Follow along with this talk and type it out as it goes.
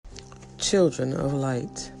Children of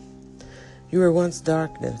light. You were once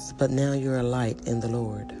darkness, but now you are light in the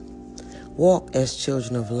Lord. Walk as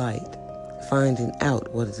children of light, finding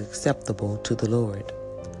out what is acceptable to the Lord.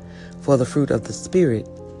 For the fruit of the Spirit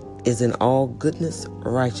is in all goodness,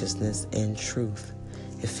 righteousness, and truth.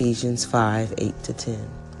 Ephesians 5:8-10.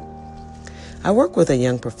 I work with a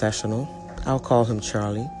young professional, I'll call him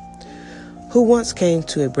Charlie, who once came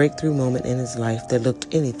to a breakthrough moment in his life that looked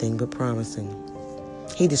anything but promising.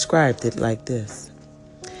 He described it like this.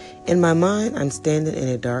 In my mind, I'm standing in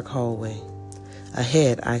a dark hallway.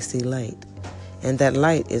 Ahead, I see light, and that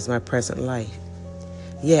light is my present life.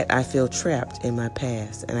 Yet, I feel trapped in my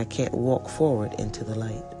past, and I can't walk forward into the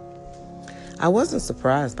light. I wasn't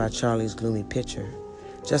surprised by Charlie's gloomy picture.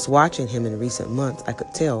 Just watching him in recent months, I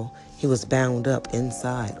could tell he was bound up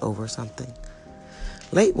inside over something.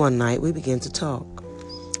 Late one night, we began to talk.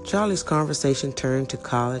 Charlie's conversation turned to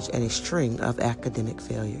college and a string of academic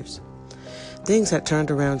failures. Things had turned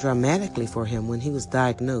around dramatically for him when he was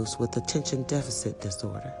diagnosed with attention deficit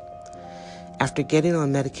disorder. After getting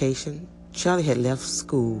on medication, Charlie had left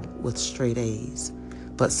school with straight A's,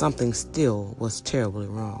 but something still was terribly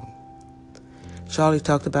wrong. Charlie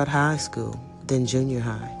talked about high school, then junior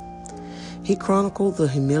high. He chronicled the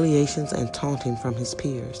humiliations and taunting from his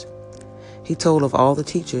peers. He told of all the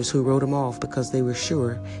teachers who wrote him off because they were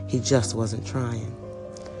sure he just wasn't trying.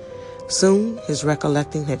 Soon, his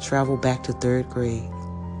recollecting had traveled back to 3rd grade.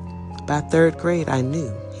 By 3rd grade, I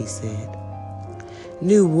knew, he said.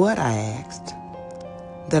 Knew what, I asked?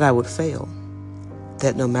 That I would fail.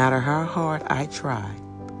 That no matter how hard I try,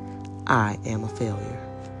 I am a failure.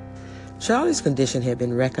 Charlie's condition had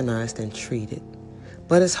been recognized and treated,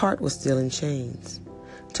 but his heart was still in chains.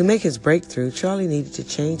 To make his breakthrough, Charlie needed to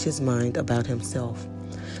change his mind about himself.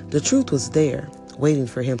 The truth was there, waiting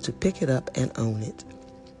for him to pick it up and own it.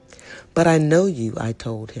 But I know you, I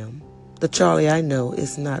told him. The Charlie I know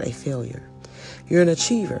is not a failure. You're an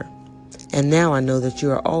achiever, and now I know that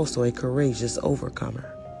you are also a courageous overcomer.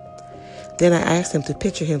 Then I asked him to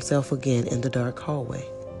picture himself again in the dark hallway.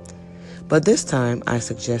 But this time, I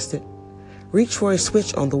suggested, reach for a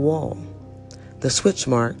switch on the wall. The switch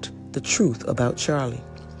marked the truth about Charlie.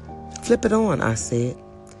 Flip it on, I said.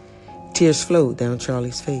 Tears flowed down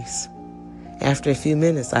Charlie's face. After a few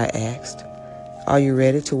minutes, I asked, are you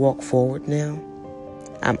ready to walk forward now?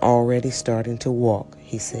 I'm already starting to walk,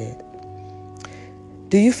 he said.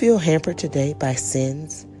 Do you feel hampered today by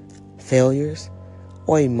sins, failures,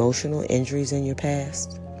 or emotional injuries in your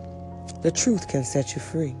past? The truth can set you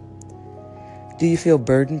free. Do you feel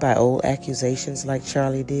burdened by old accusations like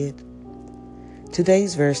Charlie did?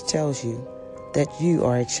 Today's verse tells you that you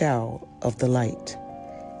are a child of the light,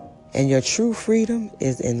 and your true freedom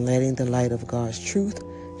is in letting the light of God's truth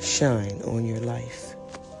shine on your life.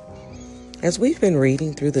 As we've been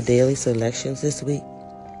reading through the daily selections this week,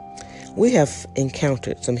 we have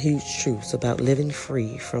encountered some huge truths about living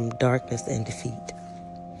free from darkness and defeat.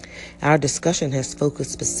 Our discussion has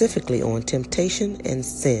focused specifically on temptation and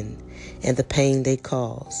sin and the pain they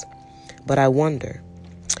cause. But I wonder,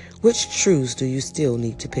 which truths do you still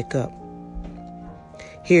need to pick up?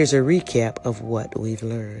 Here's a recap of what we've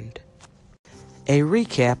learned. A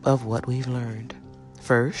recap of what we've learned.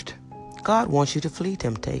 First, God wants you to flee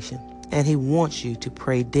temptation, and He wants you to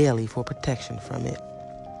pray daily for protection from it.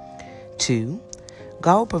 2,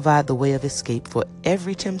 God will provide the way of escape for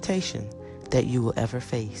every temptation that you will ever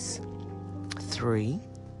face. 3,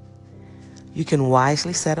 you can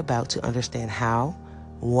wisely set about to understand how,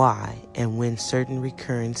 why, and when certain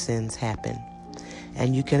recurring sins happen.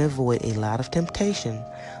 And you can avoid a lot of temptation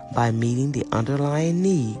by meeting the underlying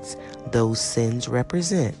needs those sins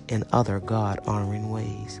represent in other God-honoring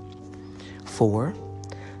ways. 4,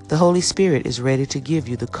 the Holy Spirit is ready to give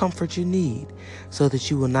you the comfort you need so that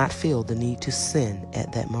you will not feel the need to sin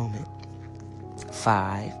at that moment.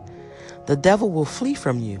 5, the devil will flee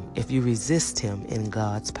from you if you resist him in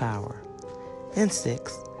God's power. And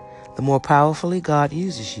 6, the more powerfully God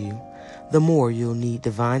uses you, the more you'll need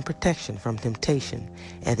divine protection from temptation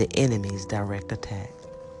and the enemy's direct attack.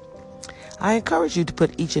 I encourage you to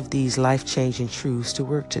put each of these life-changing truths to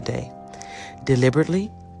work today, deliberately,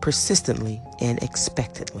 persistently, and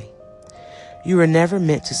expectantly. You are never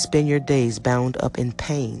meant to spend your days bound up in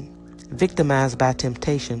pain, victimized by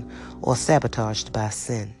temptation, or sabotaged by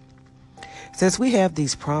sin. Since we have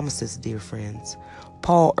these promises, dear friends,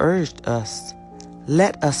 Paul urged us,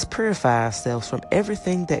 let us purify ourselves from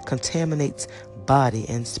everything that contaminates body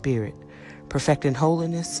and spirit, perfecting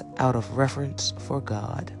holiness out of reverence for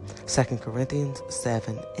God. 2 Corinthians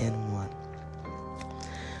 7:1.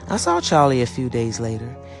 I saw Charlie a few days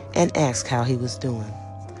later and asked how he was doing.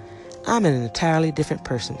 I'm an entirely different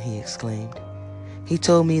person, he exclaimed. He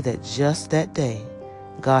told me that just that day,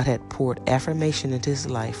 God had poured affirmation into his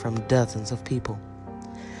life from dozens of people.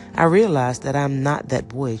 I realized that I'm not that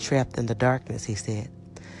boy trapped in the darkness, he said.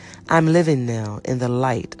 I'm living now in the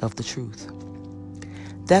light of the truth.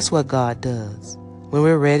 That's what God does. When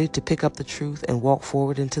we're ready to pick up the truth and walk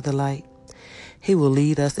forward into the light, he will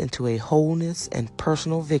lead us into a wholeness and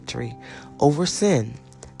personal victory over sin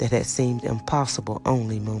that had seemed impossible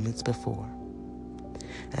only moments before.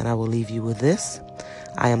 And I will leave you with this.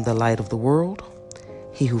 I am the light of the world.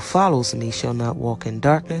 He who follows me shall not walk in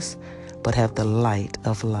darkness, but have the light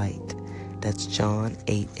of light. That's John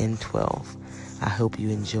 8:12. I hope you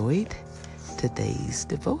enjoyed today's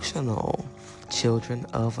devotional, Children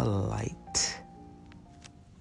of Light.